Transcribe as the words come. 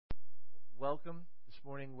welcome this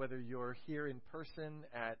morning, whether you're here in person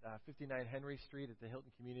at 59 Henry Street at the Hilton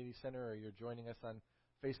Community Center, or you're joining us on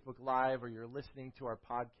Facebook Live, or you're listening to our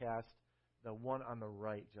podcast, the one on the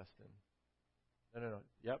right, Justin. No.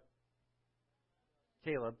 Yep.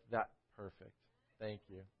 Caleb, that perfect. Thank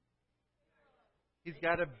you. He's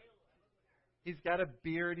got a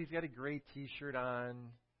beard. He's got a gray T-shirt on.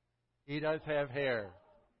 He does have hair.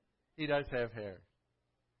 He does have hair.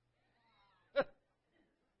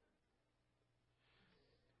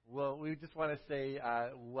 Well, we just want to say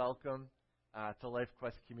welcome to Life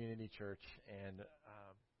Quest Community Church. And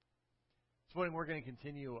this morning we're going to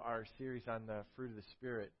continue our series on the fruit of the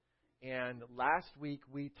Spirit. And last week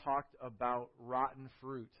we talked about rotten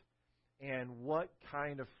fruit and what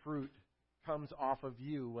kind of fruit comes off of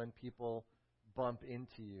you when people bump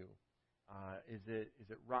into you. Is it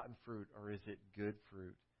rotten fruit or is it good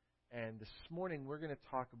fruit? And this morning we're going to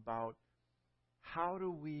talk about how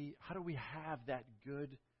do we have that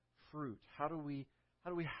good fruit? How do we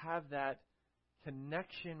have that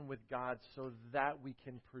connection with God so that we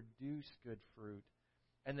can produce good fruit?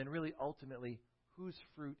 And then really ultimately, whose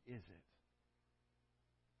fruit is it?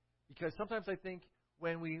 Because sometimes I think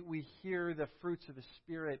when we hear the fruits of the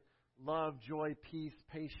Spirit, love, joy, peace,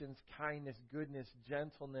 patience, kindness, goodness,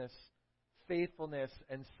 gentleness, faithfulness,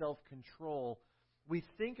 and self-control, we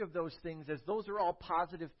think of those things as those are all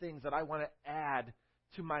positive things that I want to add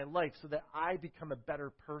to my life so that I become a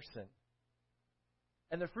better person.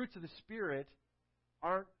 And the fruits of the Spirit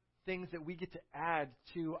aren't things that we get to add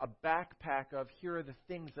to a backpack of here are the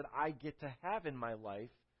things that I get to have in my life.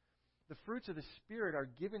 The fruits of the Spirit are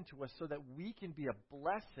given to us so that we can be a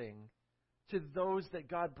blessing to those that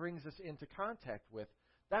God brings us into contact with.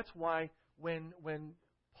 That's why when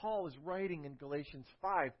Paul is writing in Galatians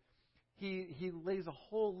 5, he lays a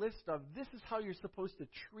whole list of this is how you're supposed to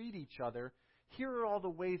treat each other. Here are all the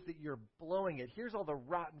ways that you're blowing it. Here's all the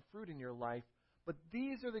rotten fruit in your life. But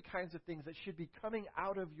these are the kinds of things that should be coming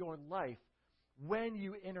out of your life when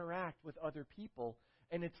you interact with other people.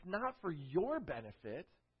 And it's not for your benefit.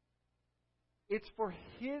 It's for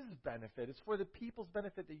His benefit. It's for the people's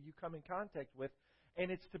benefit that you come in contact with. And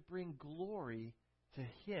it's to bring glory to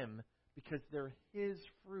Him because they're His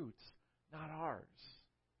fruits, not ours.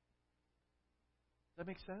 Does that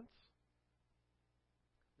make sense?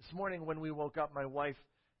 This morning when we woke up, my wife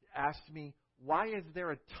asked me, why is there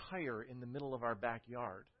a tire in the middle of our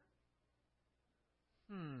backyard?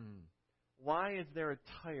 Why is there a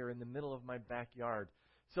tire in the middle of my backyard?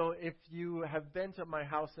 So if you have been to my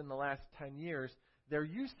house in the last 10 years, there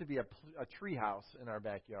used to be a tree house in our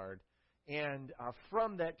backyard. And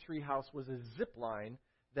from that tree house was a zip line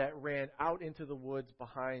that ran out into the woods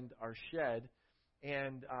behind our shed.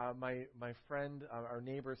 And my friend, our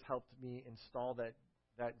neighbors helped me install that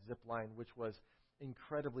zip line, which was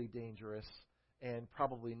incredibly dangerous and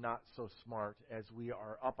probably not so smart, as we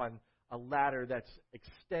are up on a ladder that's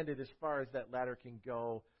extended as far as that ladder can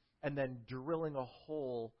go, and then drilling a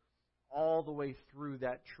hole all the way through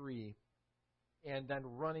that tree, and then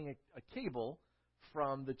running a cable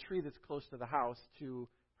from the tree that's close to the house to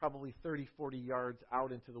probably 30, 40 yards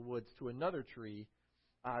out into the woods to another tree,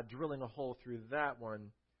 drilling a hole through that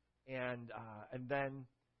one, and then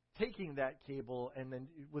taking that cable, and then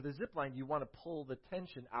with a zip line, you want to pull the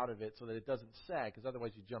tension out of it so that it doesn't sag, because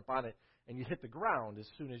otherwise you jump on it and you hit the ground as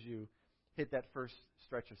soon as you hit that first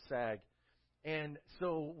stretch of sag. And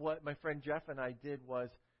so what my friend Jeff and I did was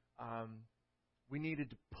we needed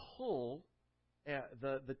to pull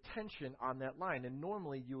the tension on that line. And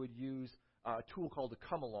normally you would use a tool called a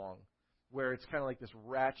come-along, where it's kind of like this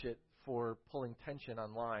ratchet for pulling tension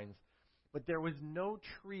on lines. But there was no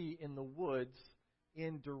tree in the woods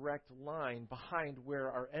in direct line behind where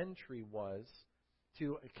our end tree was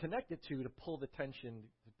to connect it to pull the tension,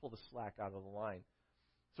 to pull the slack out of the line.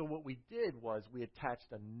 So what we did was we attached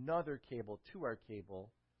another cable to our cable,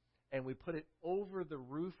 and we put it over the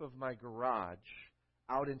roof of my garage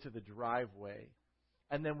out into the driveway.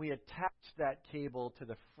 And then we attached that cable to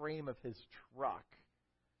the frame of his truck.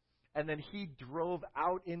 And then he drove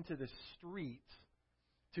out into the street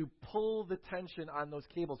to pull the tension on those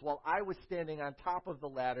cables while I was standing on top of the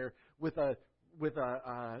ladder with a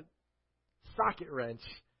socket wrench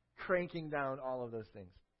cranking down all of those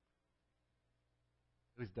things.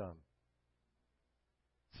 It was dumb.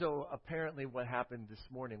 So apparently what happened this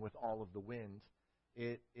morning with all of the wind,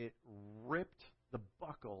 it ripped the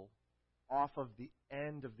buckle off of the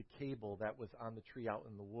end of the cable that was on the tree out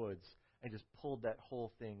in the woods and just pulled that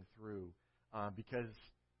whole thing through because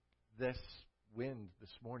this wind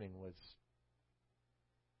this morning was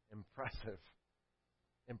impressive.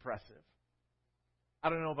 I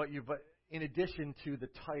don't know about you, but in addition to the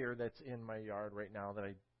tire that's in my yard right now that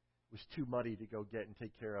I was too muddy to go get and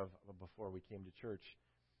take care of before we came to church,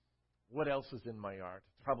 what else is in my yard?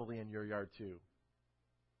 It's probably in your yard too.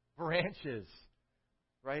 Branches,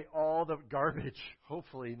 right? All the garbage,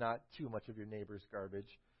 hopefully not too much of your neighbor's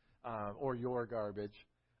garbage or your garbage.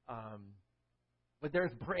 But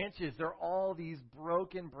there's branches. There are all these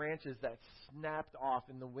broken branches that snapped off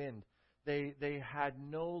in the wind. They had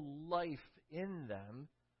no life in them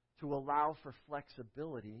to allow for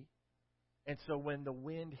flexibility. And so when the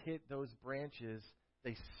wind hit those branches,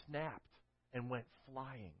 they snapped and went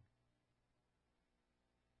flying.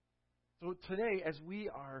 So today, as we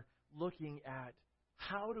are looking at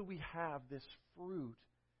how do we have this fruit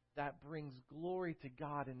that brings glory to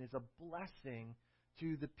God and is a blessing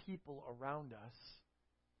to the people around us,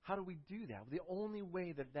 how do we do that? The only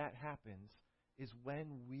way that that happens is when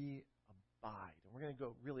we abide. And we're going to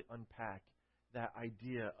go really unpack that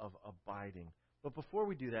idea of abiding. But before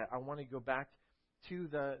we do that, I want to go back to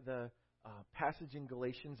the passage in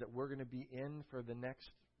Galatians that we're going to be in for the next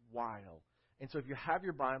while. And so if you have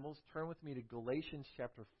your Bibles, turn with me to Galatians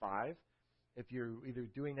chapter 5. If you're either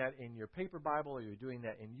doing that in your paper Bible or you're doing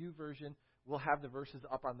that in YouVersion, we'll have the verses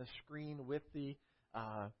up on the screen with the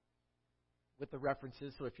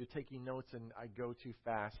references. So if you're taking notes and I go too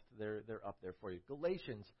fast, they're up there for you.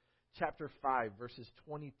 Galatians chapter 5, verses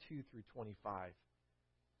 22 through 25. It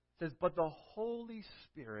says, "But the Holy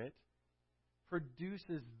Spirit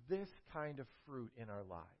produces this kind of fruit in our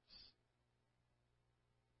lives."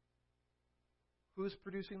 Who's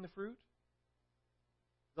producing the fruit?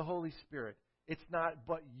 The Holy Spirit. It's not,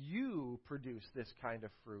 but you produce this kind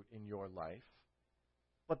of fruit in your life.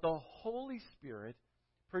 But the Holy Spirit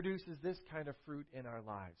produces this kind of fruit in our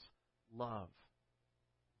lives. Love,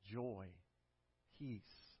 joy, peace,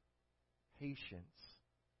 patience,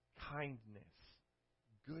 kindness,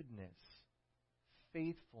 goodness,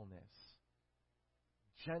 faithfulness,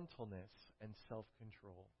 gentleness, and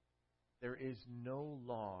self-control. There is no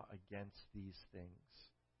law against these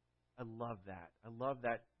things. I love that. I love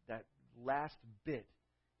that last bit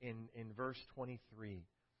in verse 23.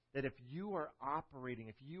 That if you are operating,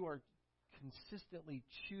 if you are consistently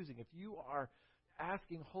choosing, if you are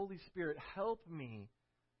asking, Holy Spirit, help me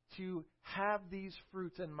to have these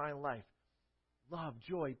fruits in my life. Love,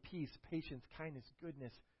 joy, peace, patience, kindness,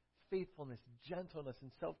 goodness, faithfulness, gentleness,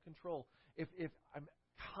 and self-control. If I'm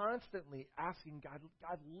constantly asking God,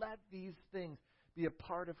 let these things be a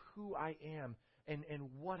part of who I am and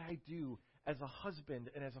what I do as a husband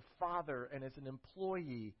and as a father and as an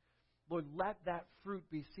employee. Lord, let that fruit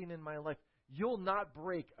be seen in my life. You'll not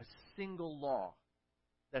break a single law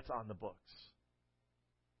that's on the books.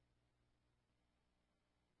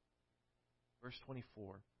 Verse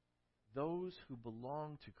 24. Those who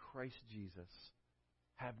belong to Christ Jesus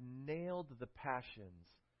have nailed the passions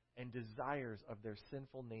and desires of their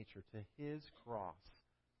sinful nature to His cross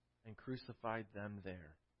and crucified them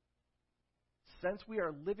there. Since we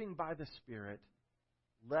are living by the Spirit,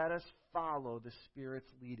 let us follow the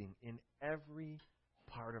Spirit's leading in every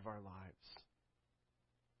part of our lives.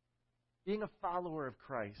 Being a follower of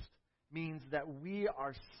Christ means that we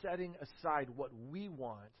are setting aside what we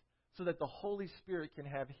want so that the Holy Spirit can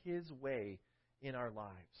have His way in our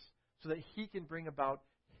lives, so that He can bring about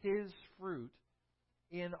His fruit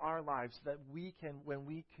in our lives, so that we can, when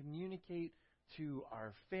we communicate to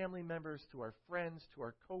our family members, to our friends, to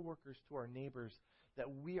our coworkers, to our neighbors, that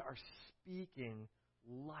we are speaking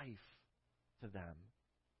life to them,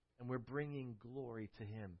 and we're bringing glory to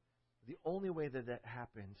Him. The only way that that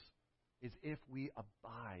happens is if we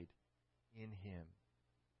abide in Him.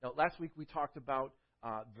 Now, last week we talked about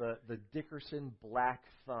the Dickerson black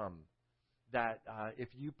thumb, that if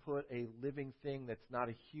you put a living thing that's not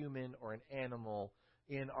a human or an animal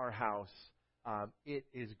in our house, it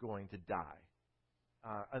is going to die.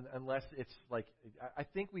 Unless it's like, I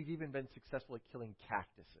think we've even been successful at killing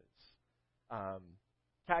cactuses.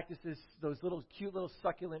 Cactuses, those little cute little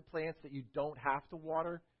succulent plants that you don't have to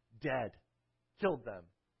water, dead. Killed them.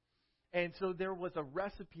 And so there was a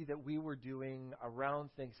recipe that we were doing around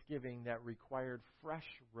Thanksgiving that required fresh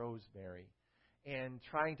rosemary. And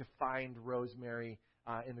trying to find rosemary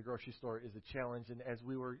in the grocery store is a challenge. And as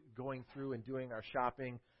we were going through and doing our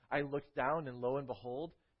shopping, I looked down and lo and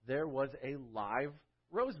behold, there was a live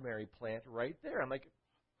rosemary plant right there. I'm like,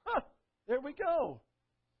 there we go.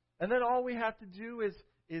 And then all we have to do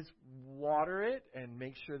is water it and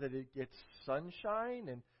make sure that it gets sunshine,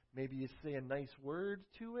 and maybe you say a nice word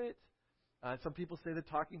to it. Some people say that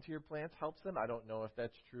talking to your plants helps them. I don't know if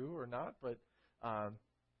that's true or not, but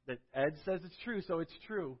that Ed says it's true, so it's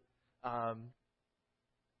true.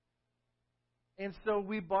 And so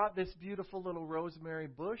we bought this beautiful little rosemary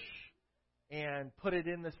bush and put it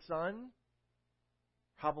in the sun.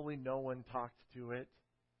 Probably no one talked to it.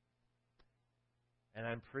 And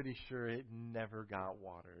I'm pretty sure it never got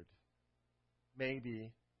watered.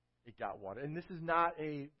 Maybe it got watered. And this is not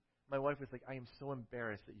my wife was like, I am so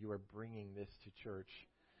embarrassed that you are bringing this to church.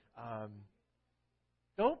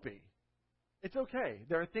 Don't be. It's okay.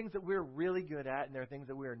 There are things that we're really good at, and there are things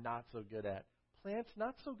that we are not so good at. Plants,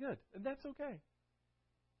 not so good. And that's okay.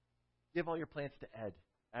 Give all your plants to Ed.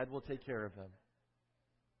 Ed will take care of them.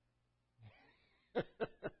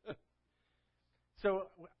 So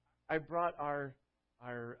I brought our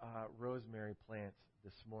rosemary plant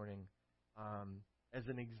this morning as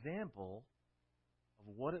an example of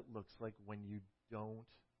what it looks like when you don't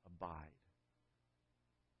abide.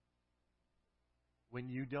 When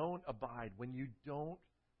you don't abide, when you don't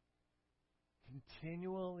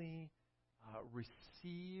continually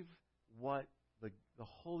receive what the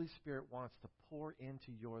Holy Spirit wants to pour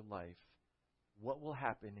into your life, what will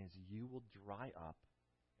happen is you will dry up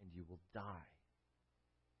and you will die.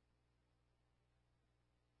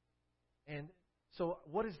 And so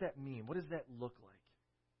what does that mean? What does that look like?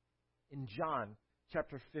 In John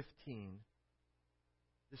chapter 15,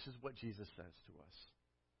 this is what Jesus says to us.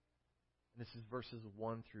 And this is verses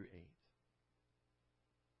 1 through 8.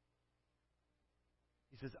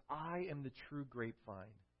 He says, I am the true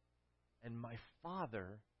grapevine, and my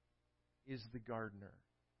Father is the gardener.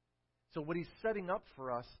 So what he's setting up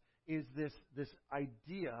for us is this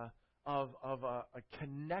idea of a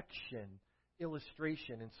connection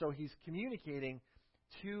illustration. And so he's communicating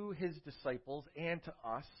to his disciples and to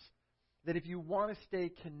us that if you want to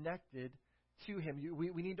stay connected to him,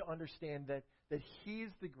 we need to understand that he's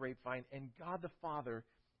the grapevine and God the Father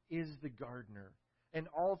is the gardener. And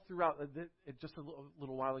all throughout, just a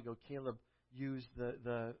little while ago, Caleb used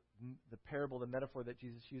the parable, the metaphor that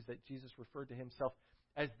Jesus used, that Jesus referred to himself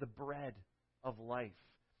as the bread of life.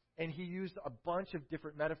 And he used a bunch of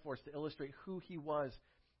different metaphors to illustrate who he was.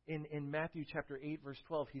 In Matthew chapter 8, verse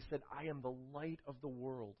 12, he said, I am the light of the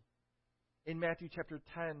world. In Matthew chapter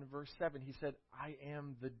 10, verse 7, he said, I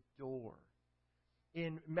am the door.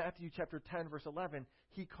 In Matthew chapter 10, verse 11,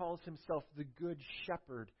 he calls himself the good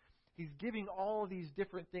shepherd. He's giving all of these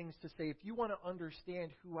different things to say, if you want to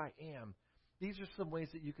understand who I am, these are some ways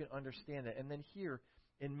that you can understand it. And then here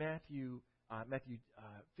in Matthew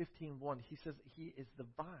 15:1, he says he is the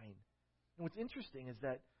vine. And what's interesting is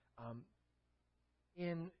that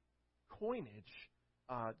in coins,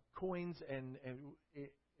 and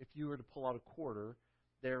if you were to pull out a quarter,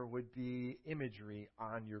 there would be imagery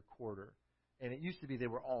on your quarter. And it used to be they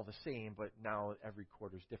were all the same, but now every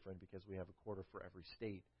quarter is different because we have a quarter for every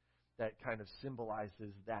state that kind of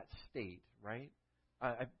symbolizes that state, right?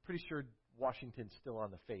 I'm pretty sure Washington's still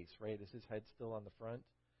on the face, right? Is his head still on the front?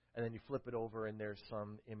 And then you flip it over and there's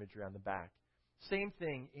some imagery on the back. Same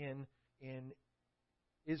thing in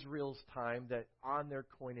Israel's time, that on their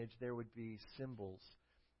coinage there would be symbols.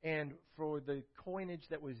 And for the coinage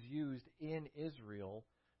that was used in Israel,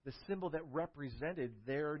 the symbol that represented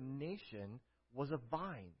their nation was a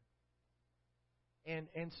vine.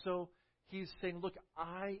 And so he's saying, look,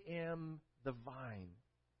 I am the vine.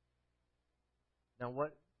 Now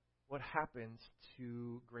what happens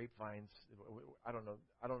to grapevines? I don't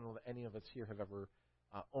know that any of us here have ever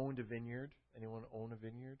owned a vineyard. Anyone own a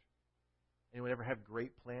vineyard? Anyone ever have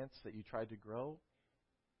grape plants that you tried to grow?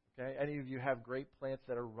 Okay. Any of you have grape plants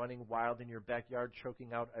that are running wild in your backyard,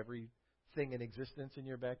 choking out everything in existence in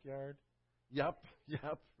your backyard? Yep,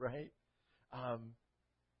 right?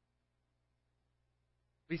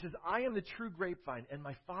 He says, I am the true grapevine, and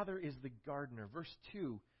my Father is the gardener. Verse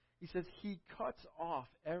 2, he says, he cuts off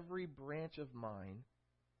every branch of mine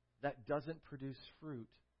that doesn't produce fruit,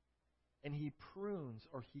 and he prunes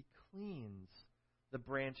or he cleans the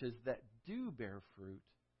branches that do bear fruit,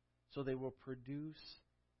 so they will produce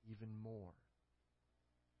even more.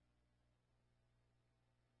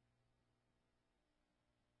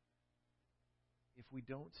 If we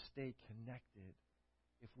don't stay connected,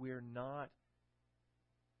 if we're not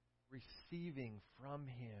receiving from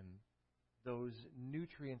him those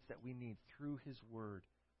nutrients that we need through his word,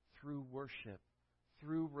 through worship,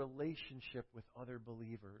 through relationship with other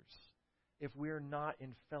believers, if we're not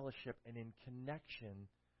in fellowship and in connection,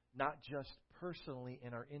 not just personally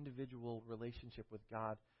in our individual relationship with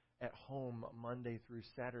God at home Monday through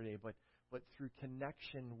Saturday, but through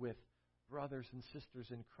connection with brothers and sisters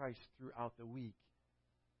in Christ throughout the week,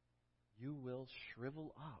 you will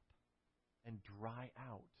shrivel up and dry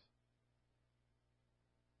out.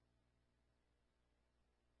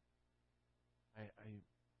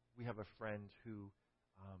 We have a friend who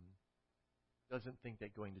doesn't think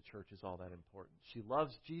that going to church is all that important. She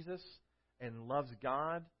loves Jesus and loves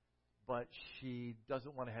God, but she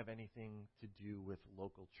doesn't want to have anything to do with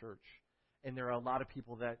local church. And there are a lot of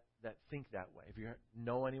people that think that way. If you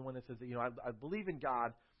know anyone that says that, I believe in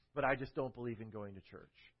God, but I just don't believe in going to church.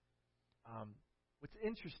 What's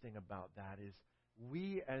interesting about that is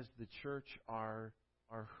we as the church are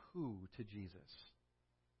who to Jesus?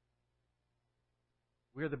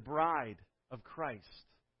 We're the bride of Christ,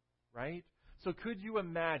 right? So could you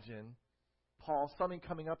imagine, Paul, someone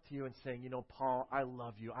coming up to you and saying, Paul, I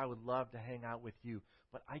love you. I would love to hang out with you,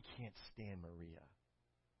 but I can't stand Maria.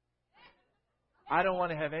 I don't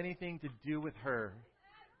want to have anything to do with her.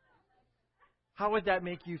 How would that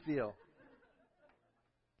make you feel?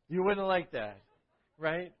 You wouldn't like that,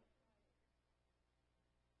 right?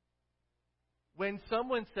 When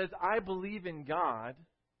someone says, I believe in God,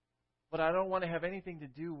 but I don't want to have anything to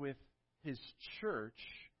do with His church,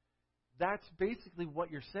 that's basically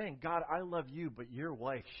what you're saying. God, I love you, but your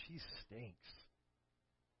wife, she stinks.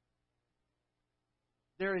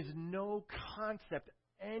 There is no concept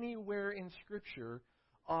anywhere in Scripture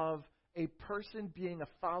of a person being a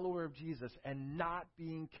follower of Jesus and not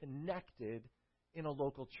being connected in a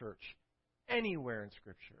local church. Anywhere in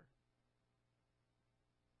Scripture.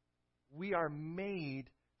 We are made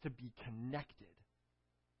to be connected.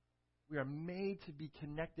 We are made to be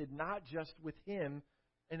connected not just with Him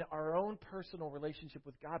in our own personal relationship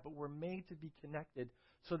with God, but we're made to be connected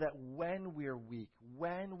so that when we're weak,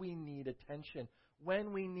 when we need attention,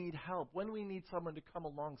 when we need help, when we need someone to come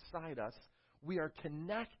alongside us, we are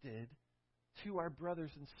connected to our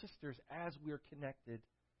brothers and sisters as we are connected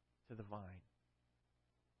to the vine.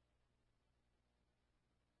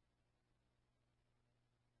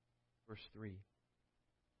 Verse 3.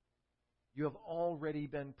 You have already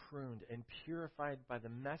been pruned and purified by the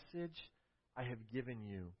message I have given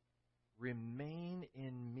you. Remain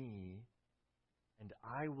in me, and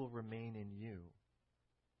I will remain in you.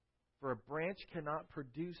 For a branch cannot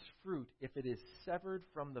produce fruit if it is severed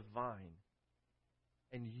from the vine,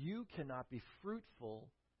 and you cannot be fruitful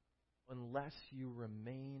unless you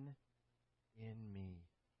remain in me.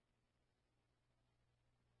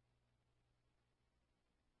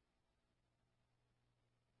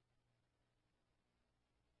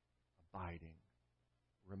 Abiding,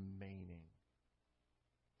 remaining,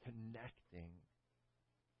 connecting.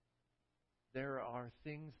 There are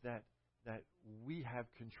things that we have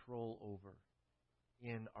control over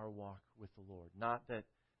in our walk with the Lord. Not that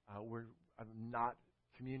I'm not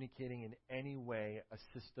communicating in any way a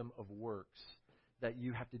system of works that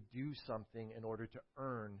you have to do something in order to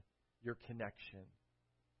earn your connection.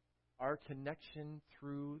 Our connection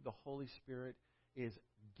through the Holy Spirit is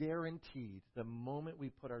guaranteed the moment we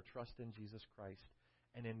put our trust in Jesus Christ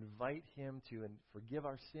and invite Him to forgive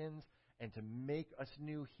our sins and to make us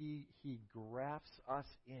new. He grafts us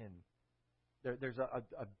in. There's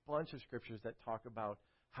a bunch of scriptures that talk about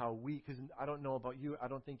how because I don't know about you, I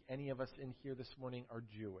don't think any of us in here this morning are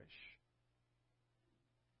Jewish.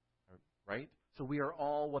 Right? So we are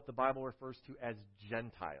all what the Bible refers to as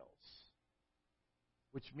Gentiles.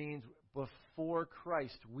 Which means before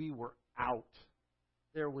Christ, we were out.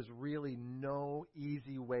 There was really no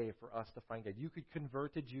easy way for us to find God. You could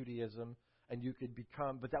convert to Judaism and you could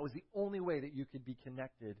become, but that was the only way that you could be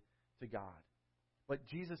connected to God. But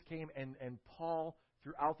Jesus came and Paul,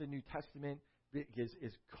 throughout the New Testament,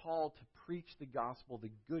 is called to preach the gospel,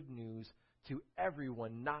 the good news, to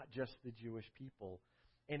everyone, not just the Jewish people.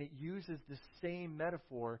 And it uses the same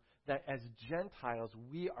metaphor that as Gentiles,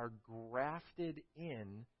 we are grafted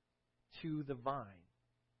in to the vine.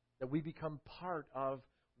 That we become part of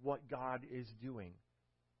what God is doing.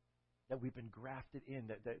 That we've been grafted in.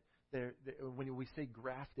 That when we say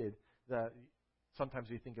grafted, sometimes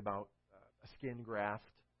we think about a skin graft,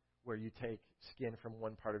 where you take skin from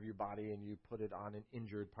one part of your body and you put it on an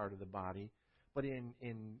injured part of the body. But in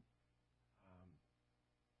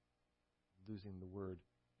losing the word,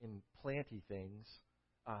 in planty things,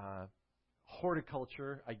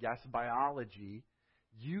 horticulture, I guess, biology,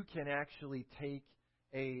 you can actually take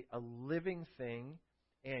a living thing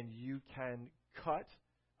and you can cut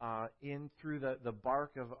in through the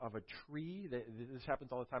bark of a tree. This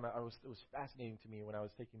happens all the time. It was fascinating to me when I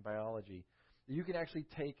was taking biology. You can actually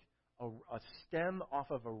take a stem off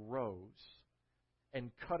of a rose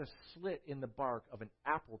and cut a slit in the bark of an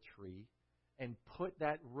apple tree and put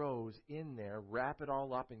that rose in there, wrap it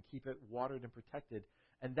all up and keep it watered and protected,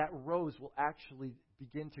 and that rose will actually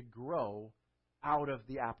begin to grow out of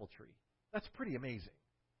the apple tree. That's pretty amazing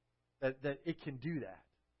that it can do that.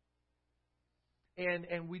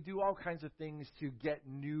 And we do all kinds of things to get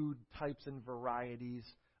new types and varieties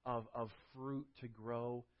of fruit to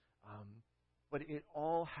grow. But it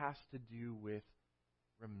all has to do with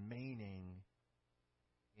remaining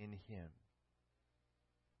in Him.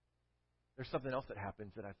 There's something else that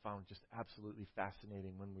happens that I found just absolutely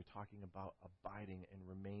fascinating when we're talking about abiding and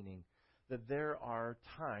remaining. That there are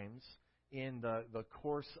times in the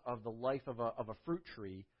course of the life of a fruit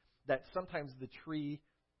tree that sometimes the tree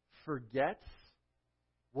forgets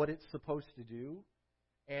what it's supposed to do,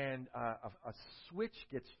 and a switch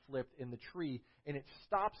gets flipped in the tree, and it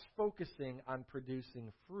stops focusing on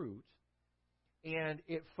producing fruit, and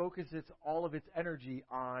it focuses all of its energy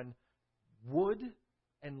on wood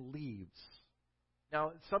and leaves.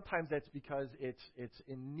 Now, sometimes that's because it's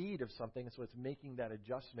in need of something, so it's making that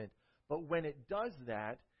adjustment. But when it does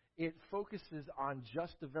that, it focuses on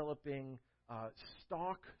just developing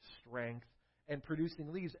stalk strength and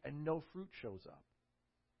producing leaves, and no fruit shows up.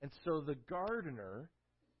 And so the gardener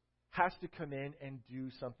has to come in and do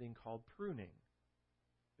something called pruning.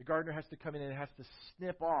 The gardener has to come in and has to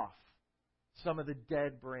snip off some of the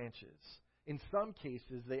dead branches. In some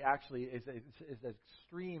cases, they actually is an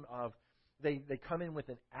extreme of they come in with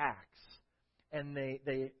an axe and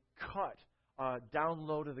they cut down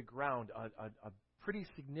low to the ground a pretty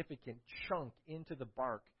significant chunk into the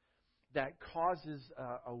bark that causes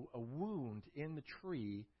a wound in the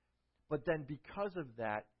tree. But then because of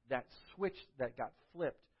that switch that got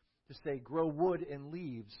flipped to say grow wood and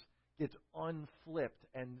leaves gets unflipped,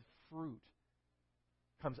 and fruit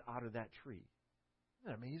comes out of that tree. Isn't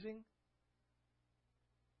that amazing?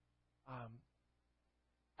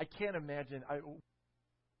 I can't imagine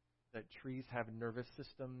that trees have nervous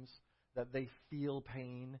systems, that they feel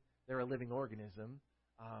pain. They're a living organism.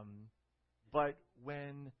 But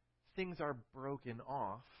when things are broken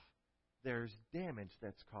off, there's damage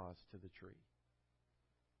that's caused to the tree.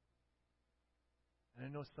 And I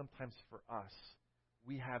know sometimes for us,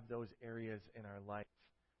 we have those areas in our life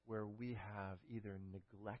where we have either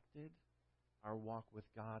neglected our walk with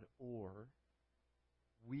God, or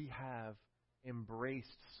we have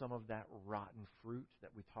embraced some of that rotten fruit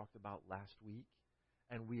that we talked about last week,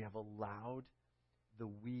 and we have allowed the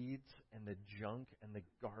weeds and the junk and the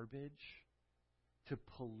garbage to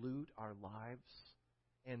pollute our lives,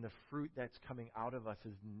 and the fruit that's coming out of us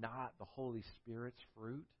is not the Holy Spirit's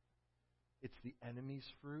fruit. It's the enemy's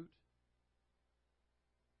fruit.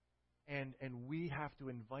 And we have to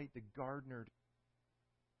invite the gardener to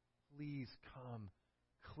please come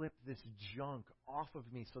clip this junk off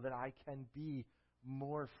of me so that I can be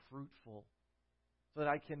more fruitful, so that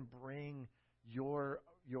I can bring your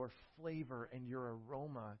flavor and your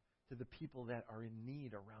aroma to the people that are in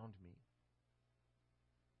need around me.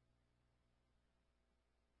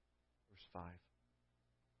 Verse 5.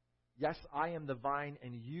 Yes, I am the vine,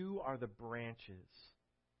 and you are the branches.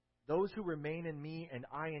 Those who remain in me and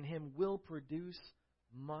I in him will produce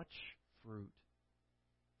much fruit.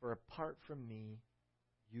 For apart from me,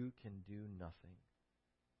 you can do nothing.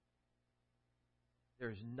 There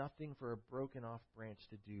is nothing for a broken off branch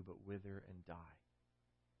to do but wither and die.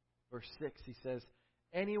 Verse 6, he says,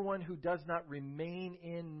 anyone who does not remain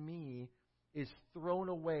in me is thrown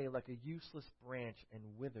away like a useless branch and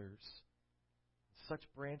withers. Such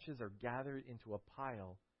branches are gathered into a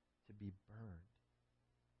pile to be burned.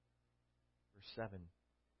 Verse 7,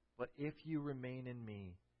 but if you remain in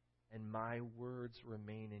me and my words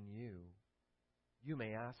remain in you, you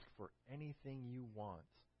may ask for anything you want,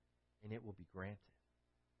 and it will be granted.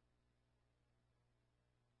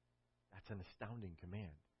 That's an astounding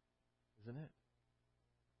command, isn't it?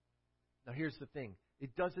 Now here's the thing.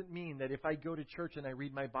 It doesn't mean that if I go to church and I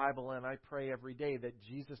read my Bible and I pray every day that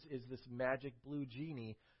Jesus is this magic blue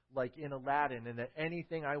genie like in Aladdin, and that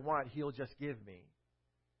anything I want he'll just give me.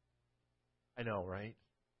 I know, right?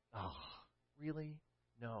 Oh, really?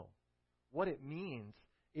 No. What it means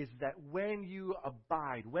is that when you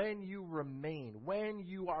abide, when you remain, when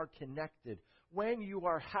you are connected, when you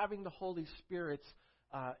are having the Holy Spirit's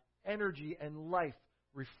energy and life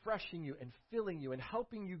refreshing you and filling you and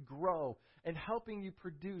helping you grow and helping you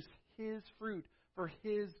produce His fruit for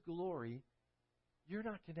His glory, you're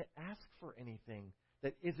not going to ask for anything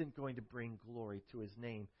that isn't going to bring glory to His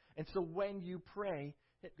name. And so when you pray,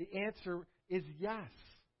 the answer is yes.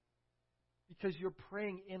 Because you're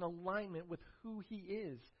praying in alignment with who He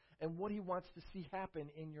is and what He wants to see happen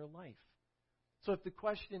in your life. So if the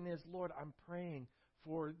question is, Lord, I'm praying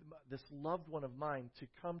for this loved one of mine to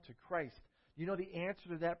come to Christ, you know the answer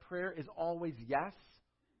to that prayer is always yes.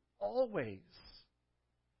 Always.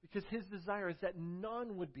 Because His desire is that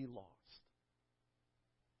none would be lost.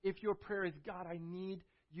 If your prayer is, God, I need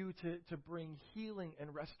you to bring healing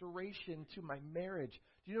and restoration to my marriage?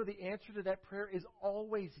 Do you know the answer to that prayer is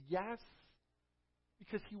always yes?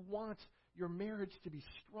 Because He wants your marriage to be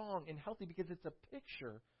strong and healthy, because it's a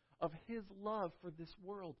picture of His love for this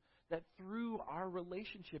world, that through our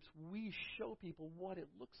relationships we show people what it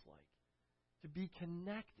looks like to be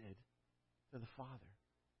connected to the Father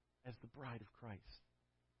as the bride of Christ.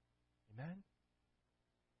 Amen?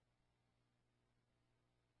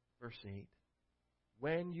 Verse 8,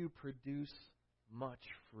 when you produce much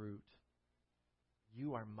fruit,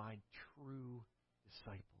 you are my true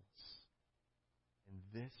disciples, and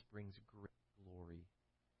this brings great glory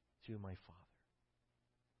to my Father.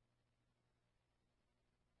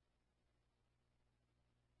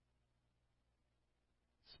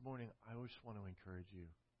 This morning, I just want to encourage you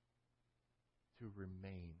to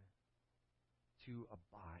remain, to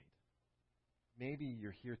abide. Maybe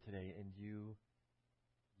you're here today and you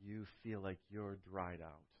feel like you're dried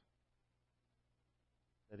out,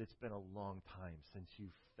 that it's been a long time since you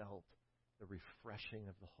felt the refreshing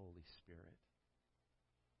of the Holy Spirit.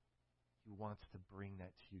 He wants to bring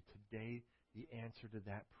that to you. Today, the answer to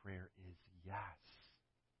that prayer is yes.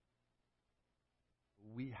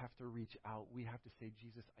 We have to reach out. We have to say,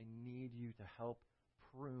 Jesus, I need you to help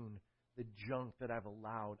prune the junk that I've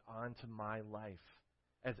allowed onto my life.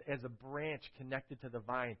 As a branch connected to the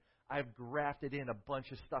vine, I've grafted in a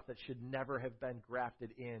bunch of stuff that should never have been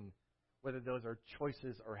grafted in, whether those are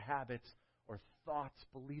choices or habits or thoughts,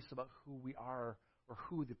 beliefs about who we are or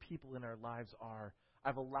who the people in our lives are.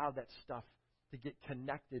 I've allowed that stuff to get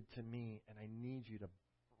connected to me, and I need you to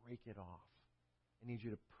break it off. I need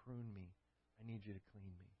you to prune me. I need you to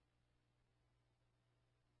clean me.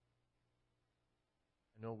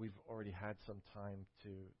 I know we've already had some time to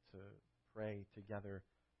pray together,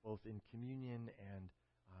 both in communion and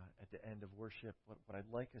at the end of worship. What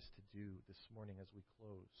I'd like us to do this morning as we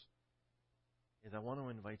close is I want to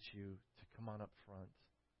invite you to come on up front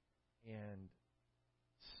and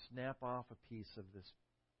snap off a piece of this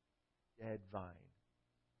dead vine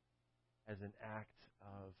as an act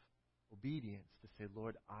of obedience to say,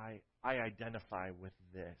 Lord, I identify with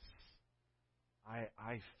this.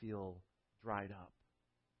 I feel dried up,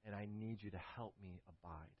 and I need you to help me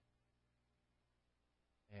abide.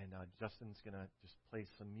 And Justin's going to just play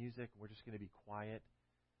some music. We're just going to be quiet.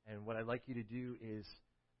 And what I'd like you to do is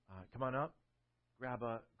come on up, grab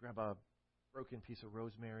a broken piece of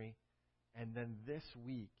rosemary, and then this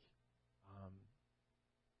week,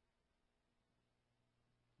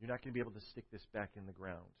 you're not going to be able to stick this back in the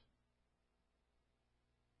ground.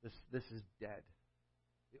 This is dead.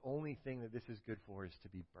 The only thing that this is good for is to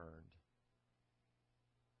be burned.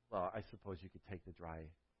 Well, I suppose you could take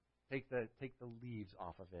the leaves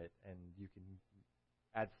off of it, and you can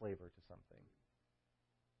add flavor to something.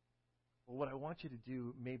 Well, what I want you to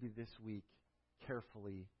do maybe this week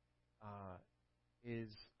carefully is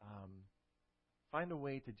find a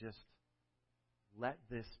way to just let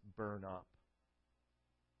this burn up.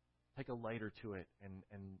 Take a lighter to it and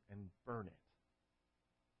burn it.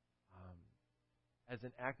 As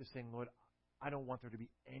an act of saying, Lord, I don't want there to be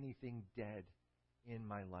anything dead in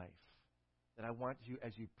my life. That I want you,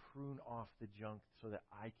 as you prune off the junk so that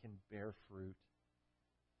I can bear fruit,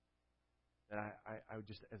 that I would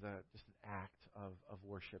just as an act of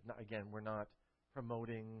worship. Now, again, we're not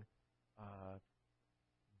promoting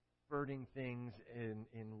burning things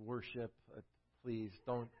in worship. Please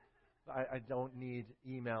don't. I don't need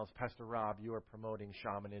emails, Pastor Rob, you are promoting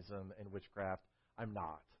shamanism and witchcraft. I'm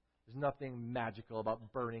not. There's nothing magical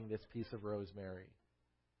about burning this piece of rosemary.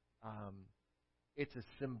 It's a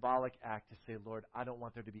symbolic act to say, Lord, I don't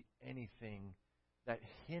want there to be anything that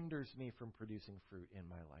hinders me from producing fruit in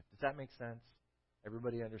my life. Does that make sense?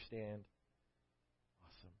 Everybody understand?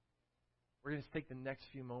 Awesome. We're going to take the next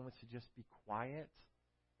few moments to just be quiet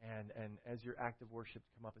and as your act of worship,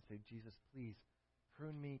 come up and say, Jesus, please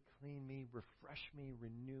prune me, clean me, refresh me,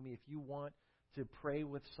 renew me. If you want to pray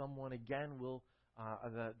with someone, again, the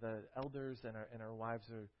elders and our wives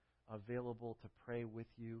are available to pray with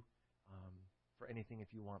you for anything if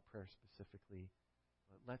you want prayer specifically.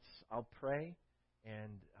 But I'll pray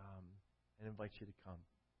and invite you to come.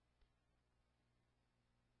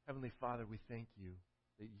 Heavenly Father, we thank you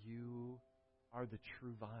that you are the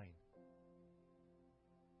true vine.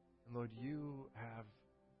 And Lord, you have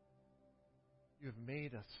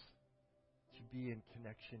made us to be in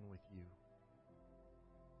connection with you,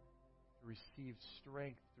 to receive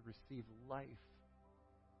strength, to receive life.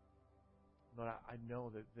 Lord, I know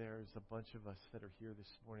that there's a bunch of us that are here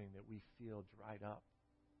this morning that we feel dried up.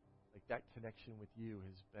 Like that connection with you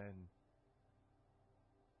has been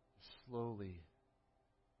slowly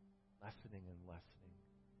lessening and lessening.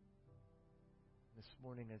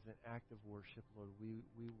 morning, as an act of worship, Lord, we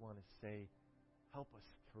want to say, help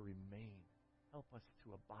us to remain. Help us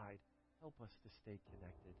to abide. Help us to stay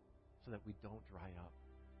connected so that we don't dry up.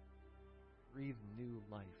 Breathe new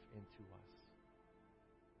life into us.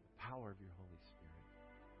 The power of your Holy Spirit.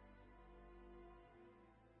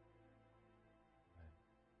 Amen.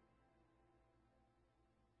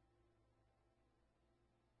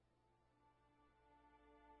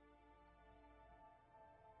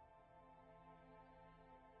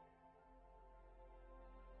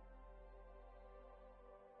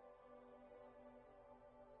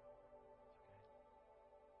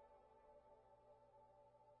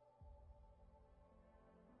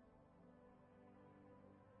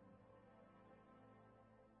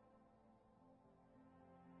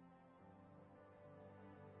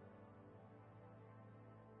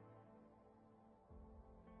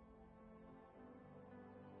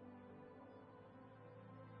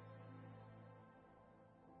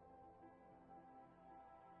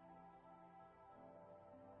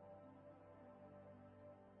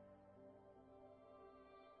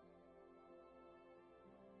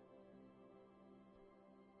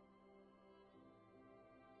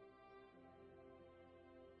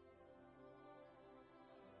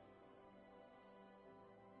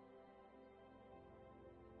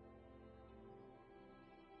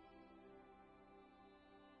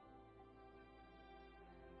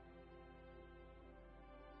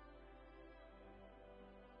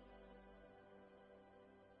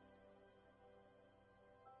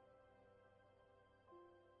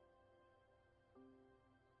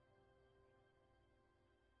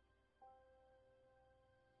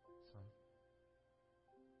 Son.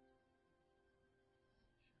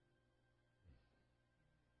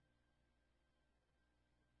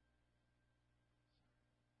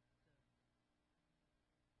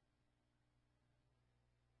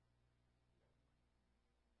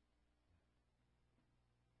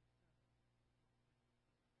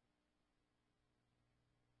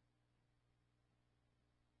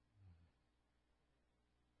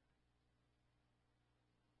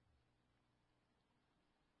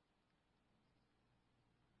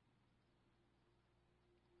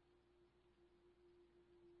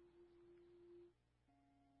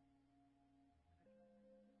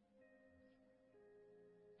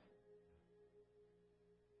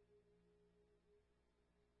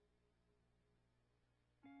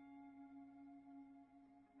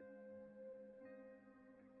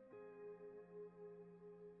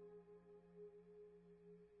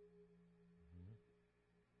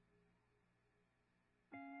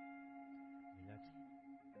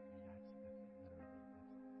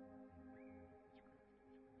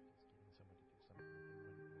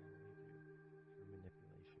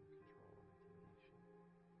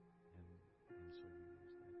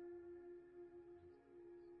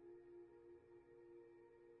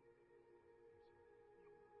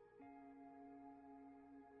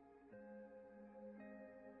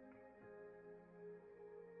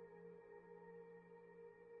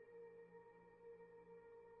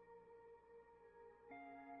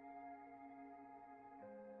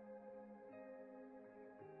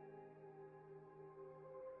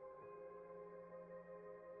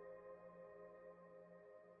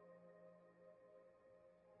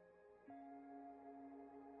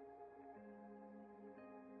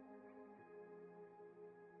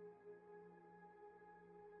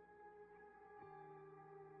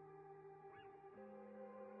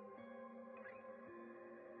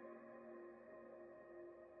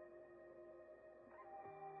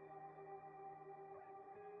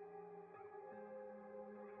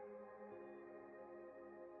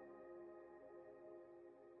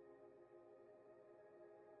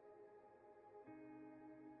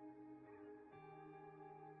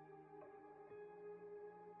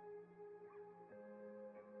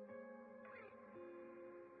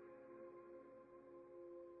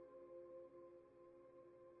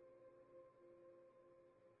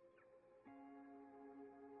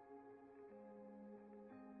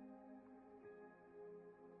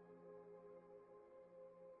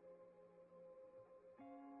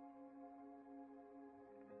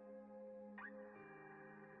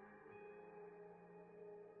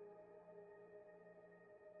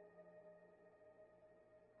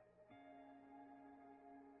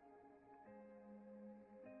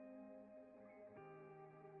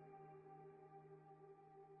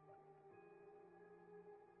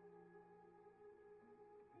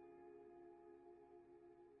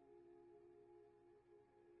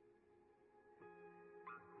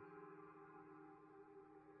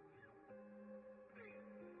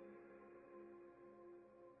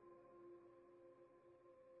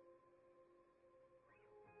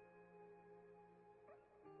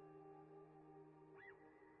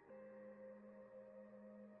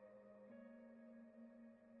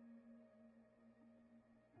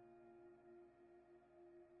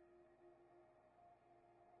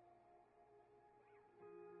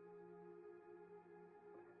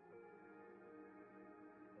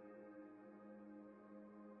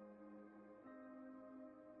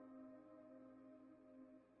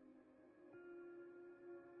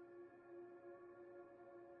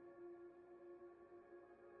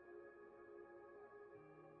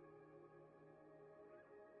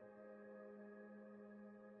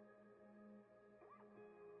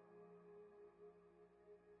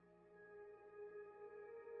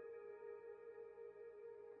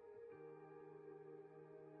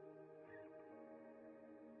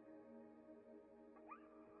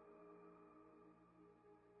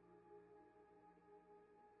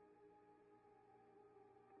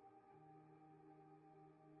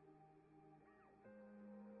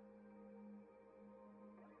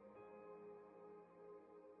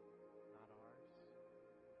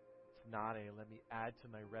 not a let me add to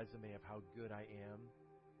my resume of how good I am.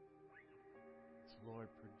 It's, Lord,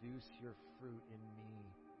 produce your fruit in me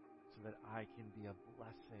so that I can be a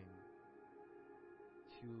blessing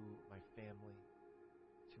to my family,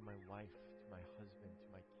 to my wife, to my husband, to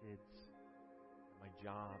my kids, to my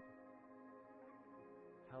job.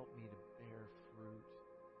 Help me to bear fruit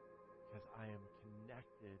because I am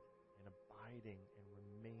connected and abiding and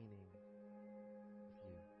remaining with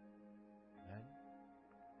you. Amen?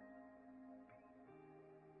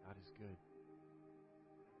 God is good.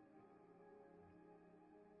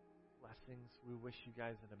 Blessings. We wish you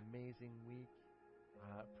guys an amazing week.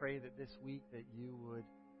 Pray that this week that you would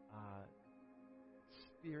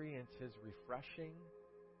experience His refreshing,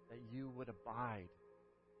 that you would abide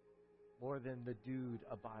more than the dude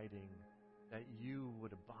abiding, that you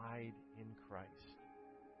would abide in Christ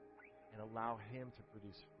and allow Him to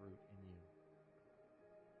produce fruit in you.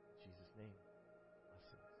 In Jesus' name,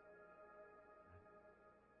 blessings.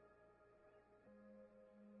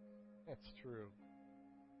 That's true.